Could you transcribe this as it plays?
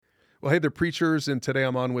Well, hey, they're preachers, and today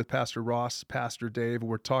I'm on with Pastor Ross, Pastor Dave.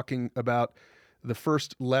 We're talking about the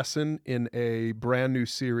first lesson in a brand new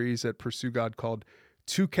series at Pursue God called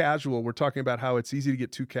Too Casual. We're talking about how it's easy to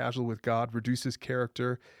get too casual with God, reduces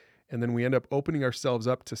character, and then we end up opening ourselves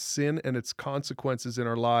up to sin and its consequences in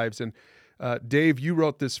our lives. And Dave, you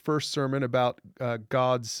wrote this first sermon about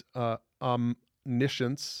God's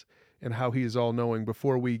omniscience and how he is all-knowing.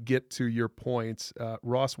 Before we get to your points,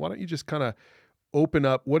 Ross, why don't you just kind of open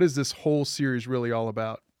up, what is this whole series really all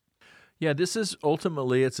about? Yeah, this is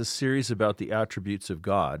ultimately, it's a series about the attributes of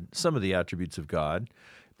God, some of the attributes of God.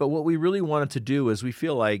 But what we really wanted to do is we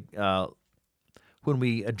feel like when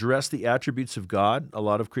we address the attributes of God, a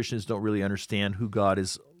lot of Christians don't really understand who God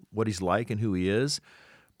is, what he's like and who he is.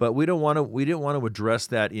 But we didn't want to address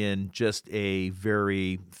that in just a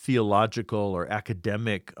very theological or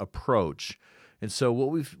academic approach. And so what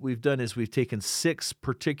we've done is we've taken 6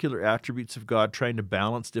 particular attributes of God, trying to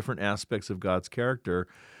balance different aspects of God's character,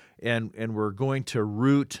 and we're going to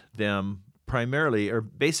root them primarily, or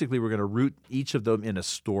basically we're going to root each of them in a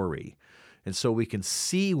story. And so we can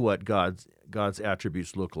see what God's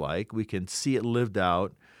attributes look like. We can see it lived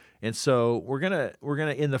out. And so we're gonna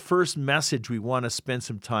in the first message, we want to spend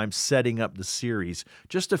some time setting up the series,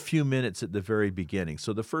 just a few minutes at the very beginning.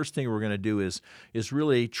 So the first thing we're going to do is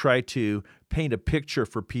really try to paint a picture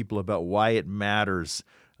for people about why it matters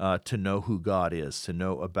to know who God is, to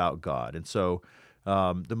know about God. And so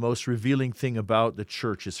the most revealing thing about the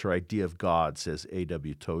church is her idea of God, says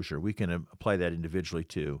A.W. Tozer. We can apply that individually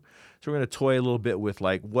too. So we're going to toy a little bit with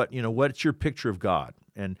like what's your picture of God,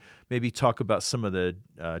 and maybe talk about some of the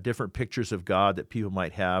different pictures of God that people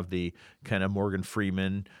might have, the kind of Morgan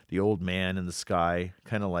Freeman, the old man in the sky,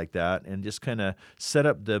 kind of like that, and just kind of set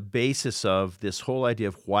up the basis of this whole idea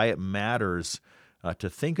of why it matters to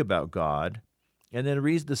think about God. And then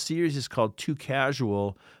the series is called Too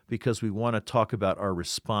Casual because we want to talk about our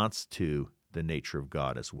response to the nature of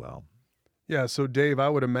God as well. Yeah, so Dave, I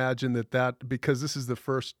would imagine that because this is the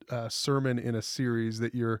first sermon in a series,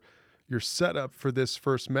 that your setup for this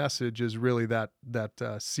first message is really that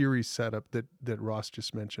series setup that Ross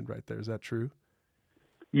just mentioned right there. Is that true?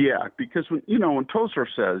 Yeah, because when Tozer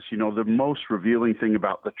says, the most revealing thing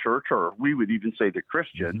about the church, or we would even say the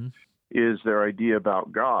Christian, is their idea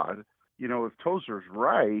about God. If Tozer's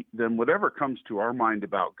right, then whatever comes to our mind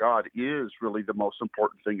about God is really the most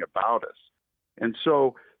important thing about us. And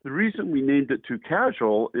so the reason we named it Too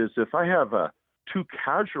Casual is if I have a too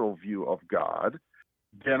casual view of God,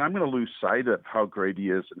 then I'm going to lose sight of how great he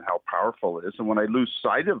is and how powerful he is. And when I lose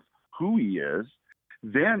sight of who he is,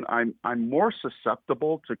 then I'm more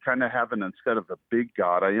susceptible to kind of having, instead of a big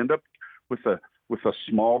God, I end up with a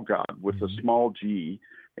small God, with a small g.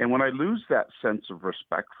 And when I lose that sense of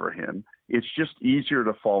respect for him, it's just easier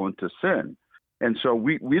to fall into sin. And so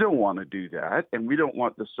we don't want to do that, and we don't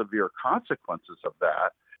want the severe consequences of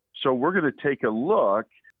that. So we're going to take a look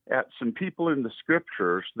at some people in the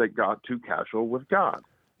scriptures that got too casual with God.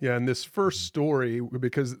 Yeah, and this first story,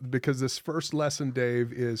 because this first lesson,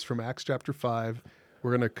 Dave, is from Acts chapter 5.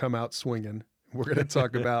 We're going to come out swinging. We're going to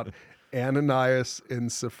talk about Ananias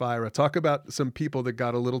and Sapphira. Talk about some people that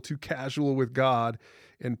got a little too casual with God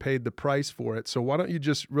and paid the price for it. So why don't you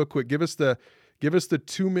just real quick give us the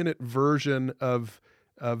 2-minute version of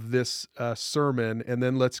this sermon, and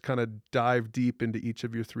then let's kind of dive deep into each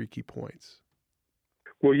of your 3 key points.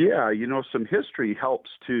 Well, yeah, some history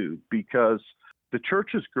helps too, because the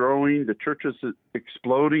church is growing, the church is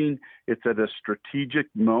exploding. It's at a strategic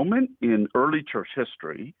moment in early church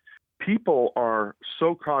history. People are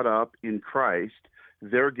so caught up in Christ,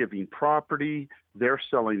 they're giving property, they're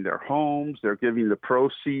selling their homes, they're giving the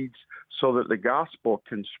proceeds so that the gospel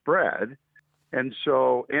can spread. And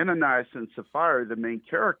so Ananias and Sapphira, the main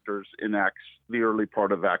characters in Acts, the early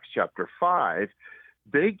part of Acts chapter 5,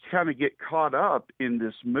 they kind of get caught up in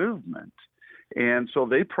this movement. And so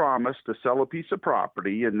they promised to sell a piece of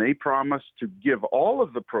property, and they promised to give all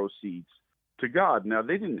of the proceeds to God. Now,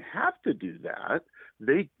 they didn't have to do that.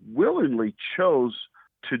 They willingly chose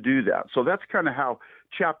to do that. So that's kind of how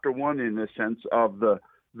chapter 1, in the sense of the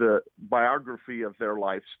biography of their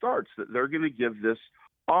life, starts, that they're going to give this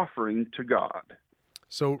offering to God.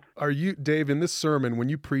 So are you, Dave, in this sermon, when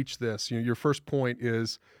you preach this, your first point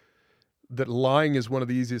is that lying is one of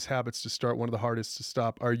the easiest habits to start, one of the hardest to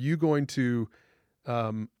stop. Are you going to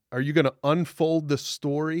unfold the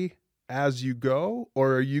story as you go,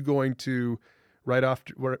 or are you going to right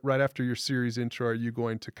after your series intro, are you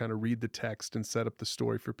going to kind of read the text and set up the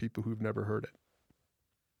story for people who've never heard it?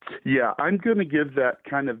 Yeah, I'm going to give that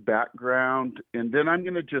kind of background, and then I'm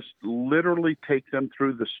going to just literally take them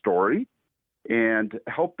through the story. and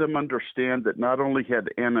help them understand that not only had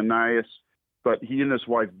Ananias, but he and his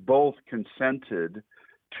wife both consented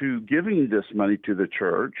to giving this money to the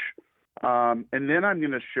church. And then I'm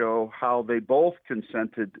going to show how they both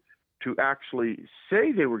consented to actually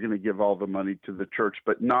say they were going to give all the money to the church,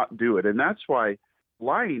 but not do it. And that's why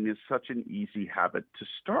lying is such an easy habit to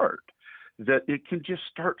start, that it can just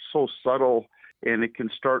start so subtle and it can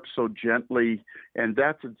start so gently. And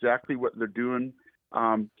that's exactly what they're doing.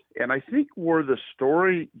 And I think where the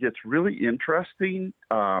story gets really interesting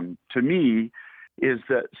to me is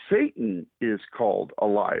that Satan is called a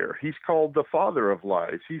liar. He's called the father of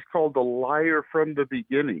lies. He's called a liar from the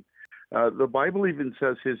beginning. The Bible even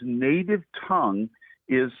says his native tongue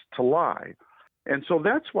is to lie. And so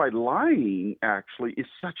that's why lying actually is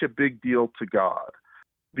such a big deal to God.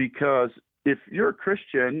 Because if you're a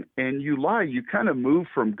Christian and you lie, you kind of move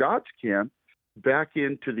from God's camp back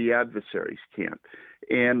into the adversary's camp.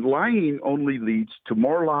 And lying only leads to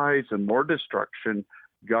more lies and more destruction.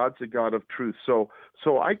 God's a God of truth. So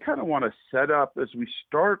I kind of want to set up, as we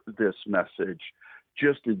start this message,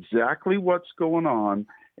 just exactly what's going on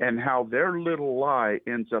and how their little lie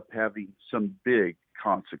ends up having some big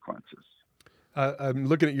consequences. I'm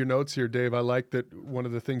looking at your notes here, Dave. I like that one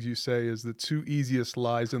of the things you say is the two easiest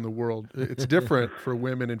lies in the world. It's different for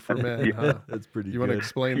women and for men. Yeah, huh? that's pretty good. You want to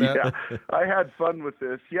explain that? Yeah, I had fun with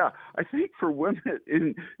this. Yeah, I think for women,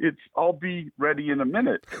 it's I'll be ready in a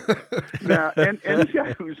minute. Now, and any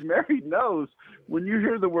guy who's married knows when you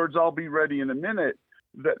hear the words "I'll be ready in a minute,"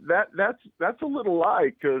 that's a little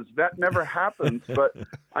lie, because that never happens. But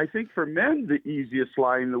I think for men, the easiest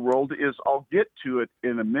lie in the world is "I'll get to it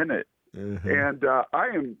in a minute." Mm-hmm. And I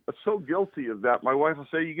am so guilty of that. My wife will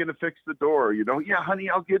say, "You're going to fix the door." Yeah, honey,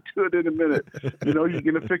 I'll get to it in a minute. You're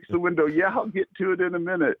going to fix the window. Yeah, I'll get to it in a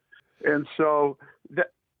minute. And so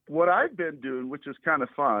what I've been doing, which is kind of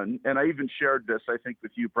fun, and I even shared this, I think,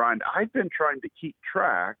 with you, Brian, I've been trying to keep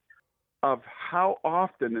track of how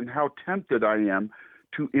often and how tempted I am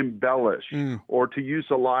to embellish or to use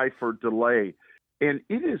a lie for delay. And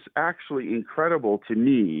it is actually incredible to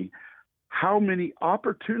me how many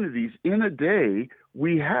opportunities in a day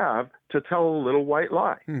we have to tell a little white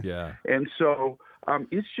lie. Yeah. And so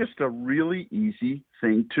it's just a really easy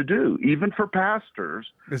thing to do, even for pastors,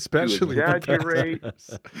 Especially to exaggerate.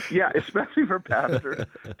 Yeah, especially for pastors,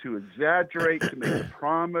 to exaggerate, to make a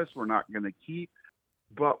promise we're not going to keep.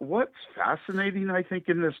 But what's fascinating, I think,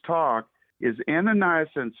 in this talk is Ananias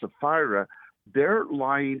and Sapphira, they're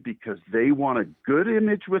lying because they want a good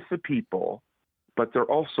image with the people, but they're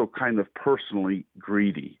also kind of personally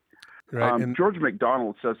greedy. Right. George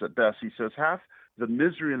MacDonald says it best. He says, half the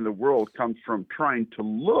misery in the world comes from trying to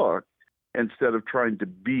look instead of trying to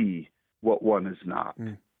be what one is not.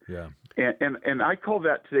 Yeah. And I call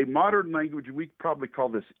that today, modern language, we probably call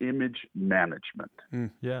this image management.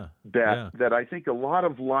 Yeah. That I think a lot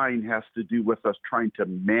of lying has to do with us trying to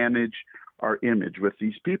manage our image with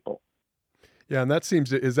these people. Yeah, and that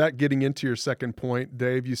is that getting into your second point,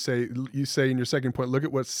 Dave? You say in your second point, look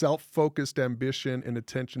at what self-focused ambition and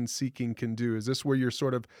attention-seeking can do. Is this where you're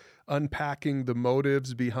sort of unpacking the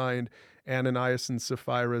motives behind Ananias and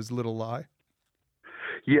Sapphira's little lie?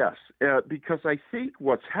 Yes, because I think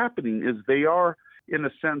what's happening is they are, in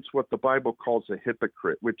a sense, what the Bible calls a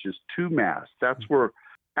hypocrite, which is two masks. That's where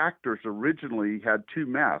actors originally had two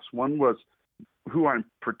masks. One was who I'm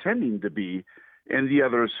pretending to be, and the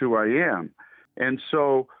other is who I am. And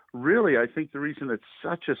so really, I think the reason it's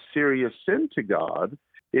such a serious sin to God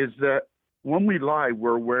is that when we lie,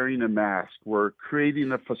 we're wearing a mask, we're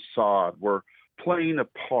creating a facade, we're playing a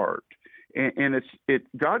part. And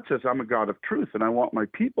God says, I'm a God of truth, and I want my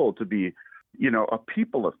people to be, a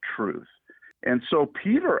people of truth. And so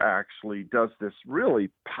Peter actually does this really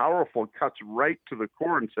powerful, cuts right to the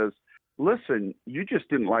core and says, listen, you just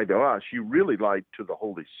didn't lie to us. You really lied to the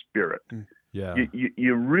Holy Spirit. Yeah.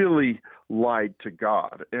 You really lied to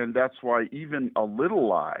God. And that's why even a little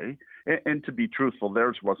lie, and to be truthful,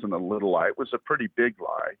 theirs wasn't a little lie. It was a pretty big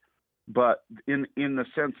lie. But in the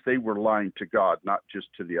sense they were lying to God, not just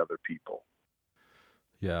to the other people.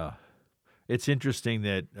 Yeah. It's interesting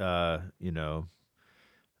that,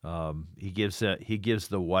 he gives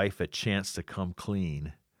the wife a chance to come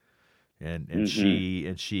clean. And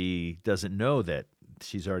she doesn't know that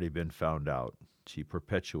she's already been found out. She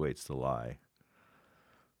perpetuates the lie.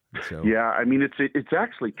 So, yeah, I mean it's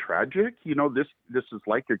actually tragic. This is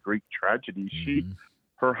like a Greek tragedy.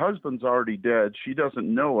 Her husband's already dead. She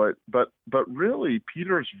doesn't know it, but really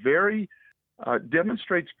Peter's very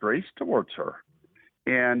demonstrates grace towards her,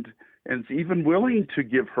 and is even willing to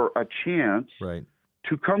give her a chance right.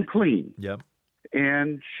 to come clean. Yep.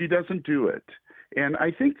 And she doesn't do it. And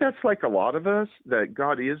I think that's like a lot of us, that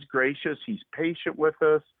God is gracious. He's patient with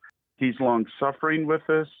us. He's long-suffering with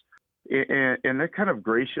us. And that kind of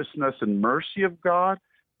graciousness and mercy of God,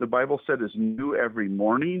 the Bible said, is new every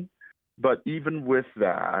morning. But even with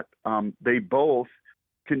that, they both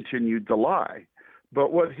continued to lie.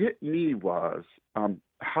 But what hit me was,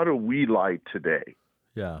 how do we lie today?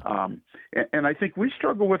 Yeah. And I think we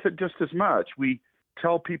struggle with it just as much. We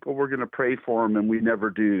tell people we're going to pray for them, and we never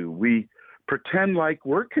do. We pretend like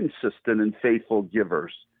we're consistent and faithful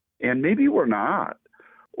givers, and maybe we're not.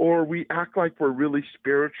 Or we act like we're really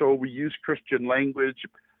spiritual. We use Christian language,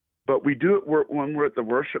 but we do it when we're at the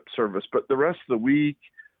worship service. But the rest of the week,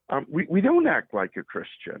 we don't act like a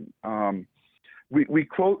Christian. We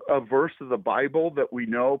quote a verse of the Bible that we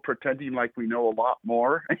know, pretending like we know a lot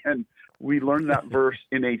more, and we learned that verse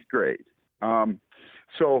in 8th grade.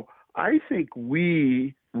 So I think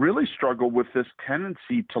we really struggle with this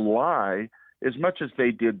tendency to lie as much as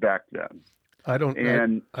they did back then. I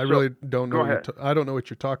really don't know. I don't know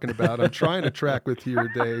what you're talking about. I'm trying to track with you,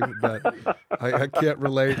 Dave, but I can't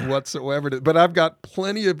relate whatsoever. But I've got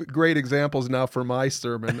plenty of great examples now for my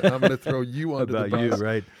sermon. I'm going to throw you under the bus. You,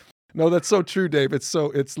 right? No, that's so true, Dave. It's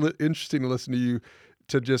interesting to listen to you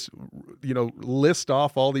to just list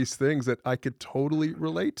off all these things that I could totally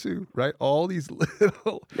relate to. Right? All these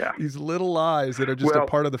little lies that are just a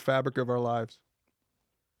part of the fabric of our lives.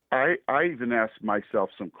 I even asked myself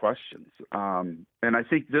some questions, and I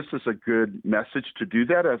think this is a good message to do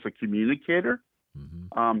that as a communicator.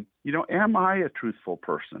 Mm-hmm. Am I a truthful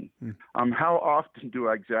person? Mm. How often do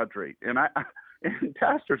I exaggerate? And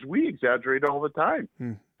pastors, we exaggerate all the time.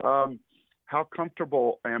 Mm. How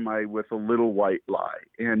comfortable am I with a little white lie?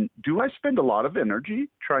 And do I spend a lot of energy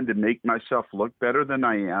trying to make myself look better than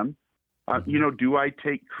I am? Do I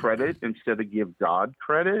take credit instead of give God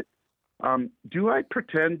credit? Do I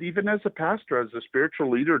pretend, even as a pastor, as a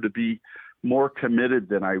spiritual leader, to be more committed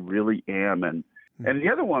than I really am? And the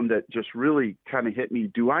other one that just really kind of hit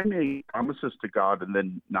me, do I make promises to God and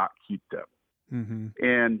then not keep them? Mm-hmm.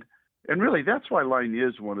 And really, that's why lying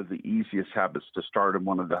is one of the easiest habits to start and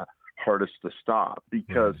one of the hardest to stop,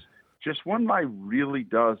 because just one lie really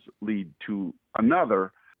does lead to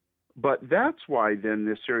another. But that's why then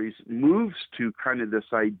this series moves to kind of this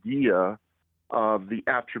idea of the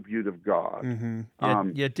attribute of God.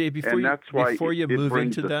 Mm-hmm. Dave, before you move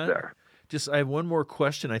into that, I have one more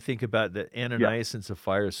question I think about the Ananias and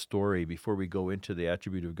Sapphira story before we go into the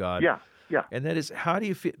attribute of God. Yeah. And that is, how do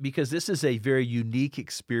you feel, because this is a very unique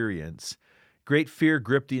experience. Great fear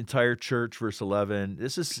gripped the entire church, verse 11.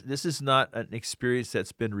 This is not an experience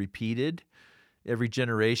that's been repeated every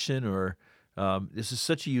generation, or this is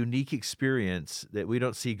such a unique experience that we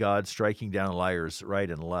don't see God striking down liars right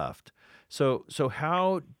and left. So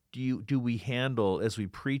how do we handle, as we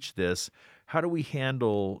preach this, how do we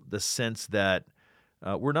handle the sense that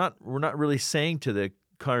we're not really saying to the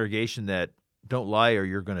congregation that don't lie or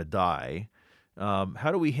you're going to die?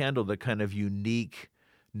 How do we handle the kind of unique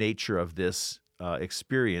nature of this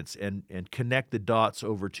experience and connect the dots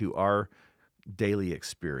over to our daily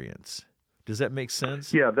experience? Does that make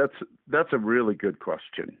sense? Yeah, that's a really good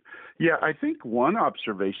question. Yeah, I think one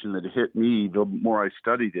observation that hit me the more I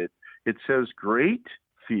studied it, it says great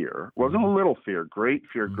fear, wasn't a little fear, great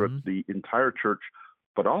fear gripped the entire church,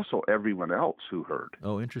 but also everyone else who heard.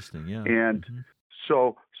 Oh, interesting, yeah. And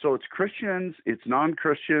so it's Christians, it's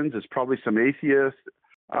non-Christians, it's probably some atheists,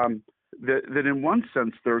 that in one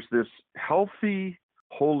sense there's this healthy,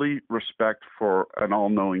 holy respect for an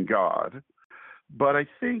all-knowing God. But I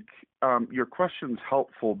think your question's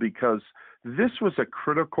helpful because this was a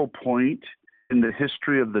critical point in the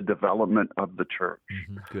history of the development of the church.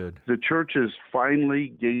 Good. The church is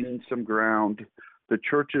finally gaining some ground. The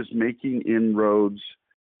church is making inroads.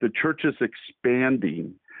 The church is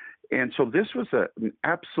expanding. And so this was an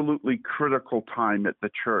absolutely critical time at the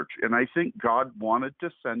church. And I think God wanted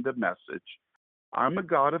to send a message. I'm a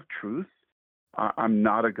God of truth. I'm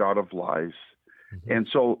not a God of lies. Mm-hmm. And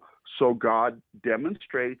so God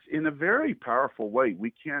demonstrates in a very powerful way,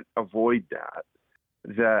 we can't avoid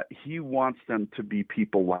that he wants them to be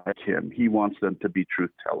people like him. He wants them to be truth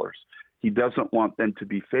tellers. He doesn't want them to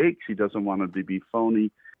be fakes. He doesn't want them to be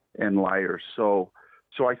phony and liars. So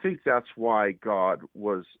I think that's why God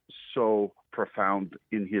was so profound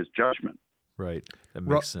in his judgment. Right. That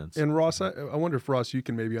makes sense. And Ross, I wonder if, Ross, you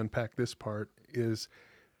can maybe unpack this part, is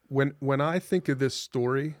when I think of this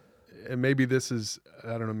story, and maybe this is,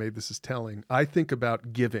 I don't know, maybe this is telling, I think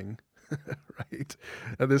about giving. Right.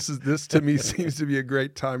 And this to me seems to be a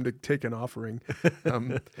great time to take an offering.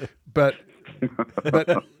 But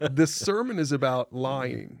this sermon is about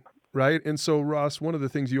lying. right? And so, Ross, one of the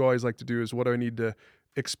things you always like to do is, what do I need to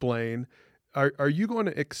explain? Are you going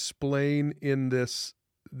to explain in this?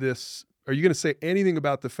 Are you going to say anything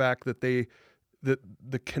about the fact that the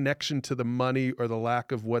connection to the money or the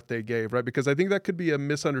lack of what they gave, right? Because I think that could be a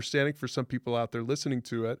misunderstanding for some people out there listening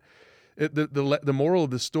to it. The moral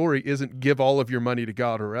of the story isn't give all of your money to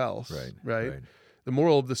God or else, right? The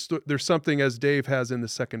moral of the story, there's something, as Dave has in the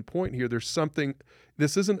second point here, there's something,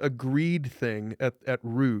 this isn't a greed thing at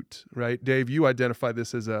root, right? Dave, you identify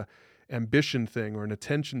this as a ambition thing or an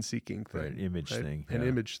attention-seeking thing. Right, image thing. An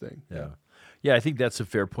image thing. Yeah, I think that's a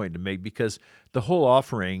fair point to make, because the whole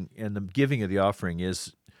offering and the giving of the offering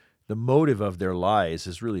is, the motive of their lives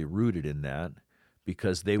is really rooted in that,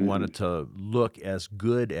 because they wanted to look as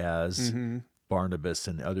good as Barnabas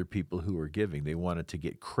and other people who were giving. They wanted to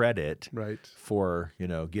get credit for,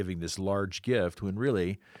 giving this large gift, when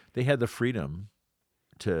really they had the freedom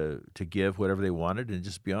to give whatever they wanted and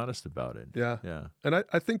just be honest about it. Yeah. And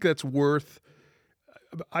I think that's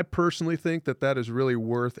I personally think that is really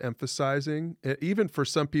worth emphasizing, even for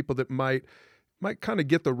some people that might kind of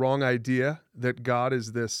get the wrong idea that God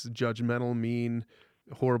is this judgmental, mean,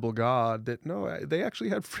 horrible God. That no, they actually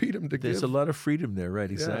had freedom to give. There's a lot of freedom there,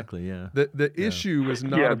 right? Exactly. Yeah. The issue is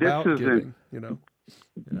not about giving.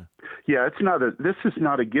 Yeah, this is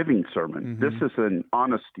not a giving sermon. This is an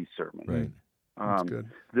honesty sermon. Right. That's good.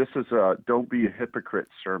 This is a don't be a hypocrite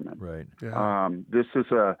sermon. Right. Yeah. This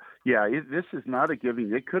is not a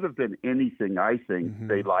giving. It could have been anything, I think,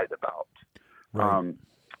 they lied about. Right.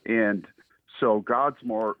 And so God's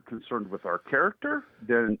more concerned with our character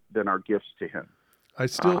than our gifts to him. I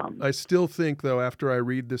still think, though, after I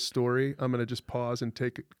read this story, I'm going to just pause and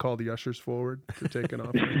call the ushers forward to take an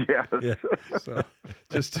offering. Yes. So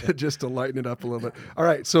just to lighten it up a little bit. All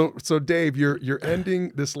right. So Dave, you're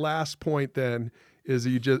ending this last point. Then it's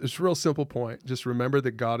a real simple point. Just remember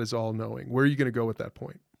that God is all knowing. Where are you going to go with that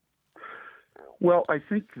point? Well, I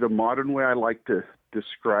think the modern way I like to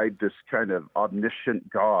describe this kind of omniscient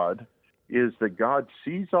God is that God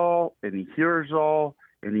sees all, and he hears all,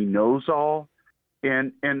 and he knows all.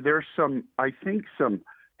 And there's some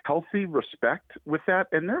healthy respect with that.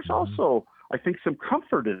 And there's also, I think, some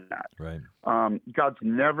comfort in that. Right. God's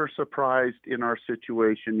never surprised in our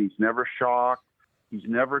situation. He's never shocked. He's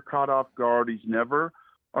never caught off guard. He's never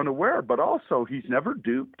unaware, but also he's never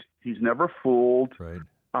duped. He's never fooled. Right.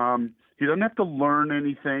 He doesn't have to learn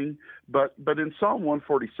anything. But in Psalm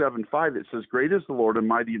 147:5, it says, "Great is the Lord and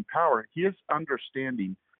mighty in power. His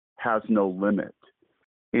understanding has no limit."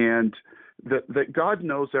 And that God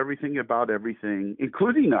knows everything about everything,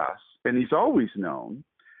 including us, and he's always known.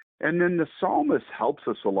 And then the psalmist helps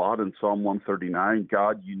us a lot in Psalm 139.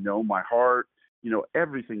 God, you know my heart, you know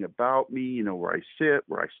everything about me, you know where I sit,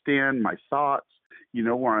 where I stand, my thoughts, you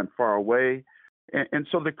know where I'm far away. And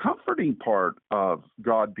so the comforting part of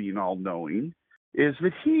God being all-knowing is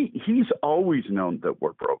that he's always known that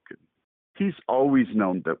we're broken. He's always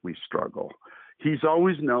known that we struggle. He's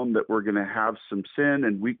always known that we're going to have some sin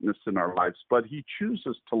and weakness in our lives, but he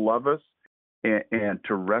chooses to love us and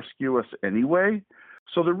to rescue us anyway.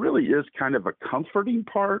 So there really is kind of a comforting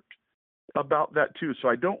part about that too. So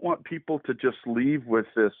I don't want people to just leave with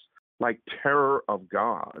this like terror of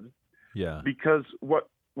God. Yeah. Because what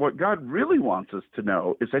God really wants us to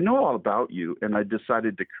know is I know all about you, and I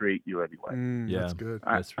decided to create you anyway. That's good.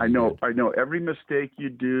 I know every mistake you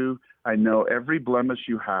do. I know every blemish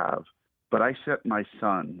you have. But I sent my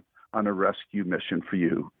son on a rescue mission for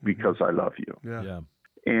you because I love you. Yeah.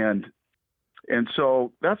 And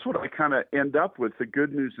so that's what I kind of end up with, the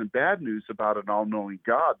good news and bad news about an all-knowing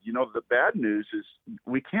God. You know, the bad news is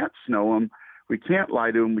we can't snow him. We can't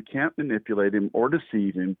lie to him. We can't manipulate him or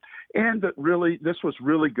deceive him. And that really, this was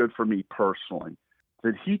really good for me personally,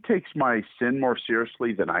 that he takes my sin more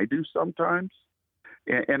seriously than I do sometimes.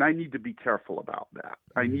 And I need to be careful about that.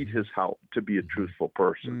 I need his help to be a truthful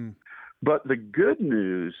person. But the good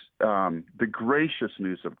news, the gracious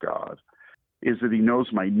news of God, is that he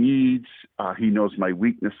knows my needs. He knows my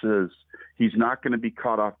weaknesses. He's not going to be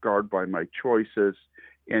caught off guard by my choices.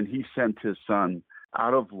 And he sent his son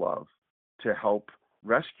out of love to help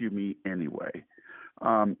rescue me anyway.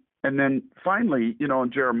 And then finally, you know,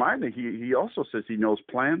 in Jeremiah, he also says he knows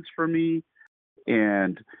plans for me,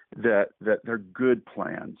 and that they're good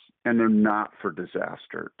plans, and they're not for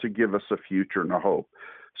disaster, to give us a future and a hope.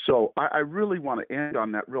 So I really want to end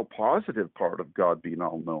on that real positive part of God being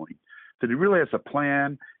all-knowing, that he really has a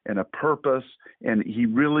plan and a purpose, and he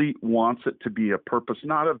really wants it to be a purpose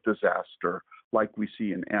not of disaster like we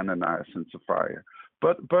see in Ananias and Sapphira,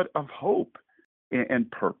 but of hope and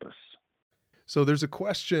purpose. So there's a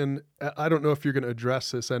question. I don't know if you're going to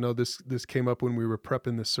address this. I know this came up when we were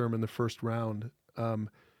prepping this sermon the first round.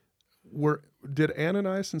 Did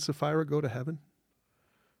Ananias and Sapphira go to heaven?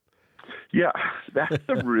 Yeah, that's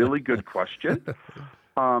a really good question.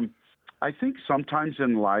 I think sometimes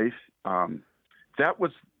in life, that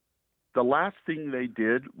was the last thing they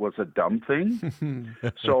did was a dumb thing.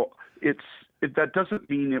 So that doesn't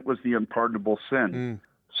mean it was the unpardonable sin.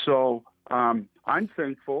 So I'm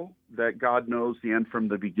thankful that God knows the end from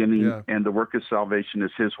the beginning, and the work of salvation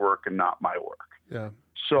is His work and not my work. Yeah.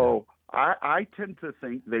 So I tend to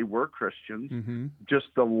think they were Christians. Just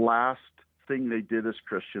the last thing they did as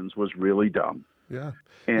Christians was really dumb. Yeah.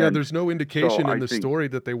 And there's no indication so in the story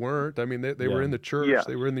that they weren't. I mean, they were in the church. Yes.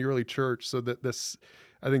 They were in the early church. So that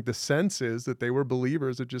I think the sense is that they were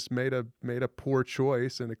believers that just made a poor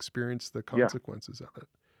choice and experienced the consequences of it.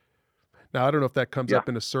 Now, I don't know if that comes up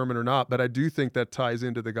in a sermon or not, but I do think that ties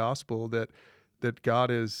into the gospel that God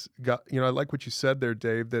is, I like what you said there,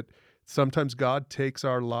 Dave, that sometimes God takes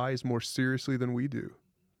our lies more seriously than we do,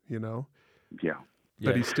 Yeah.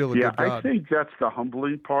 But He's still a good God. I think that's the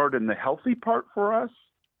humbling part and the healthy part for us,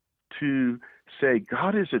 to say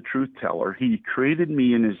God is a truth teller. He created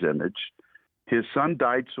me in His image. His Son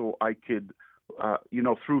died so I could,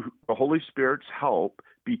 through the Holy Spirit's help,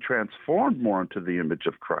 be transformed more into the image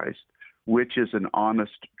of Christ, which is an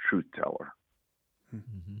honest truth teller.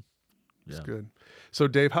 That's good. So,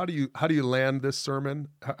 Dave, how do you land this sermon?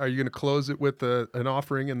 Are you going to close it with an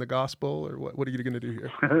offering in the gospel, or what are you going to do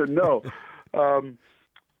here? No.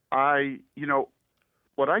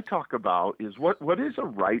 What I talk about is what is a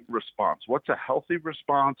right response? What's a healthy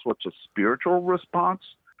response? What's a spiritual response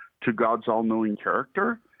to God's all-knowing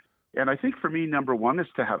character? And I think for me, number one is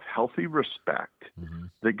to have healthy respect.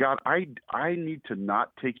 That God, I need to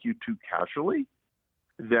not take you too casually,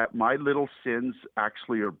 that my little sins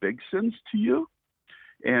actually are big sins to you.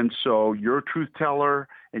 And so you're a truth teller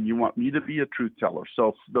and you want me to be a truth teller.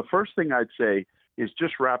 So the first thing I'd say is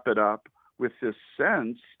just wrap it up with this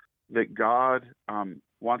sense that God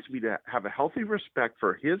wants me to have a healthy respect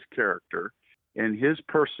for His character and His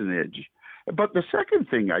personage. But the second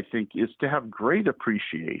thing, I think, is to have great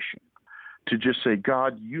appreciation, to just say,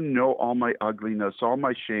 God, you know all my ugliness, all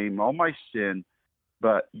my shame, all my sin,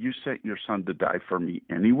 but you sent your Son to die for me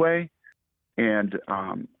anyway. And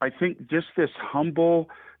I think just this humble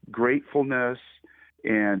gratefulness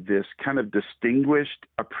and this kind of distinguished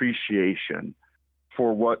appreciation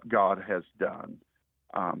for what God has done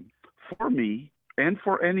for me and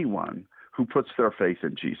for anyone who puts their faith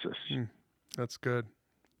in Jesus. That's good.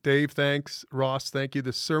 Dave, thanks. Ross, thank you.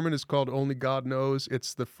 The sermon is called Only God Knows.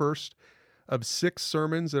 It's the first of 6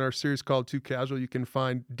 sermons in our series called Too Casual. You can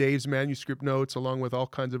find Dave's manuscript notes along with all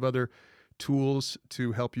kinds of other tools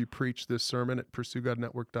to help you preach this sermon at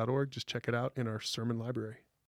pursuegodnetwork.org. Just check it out in our sermon library.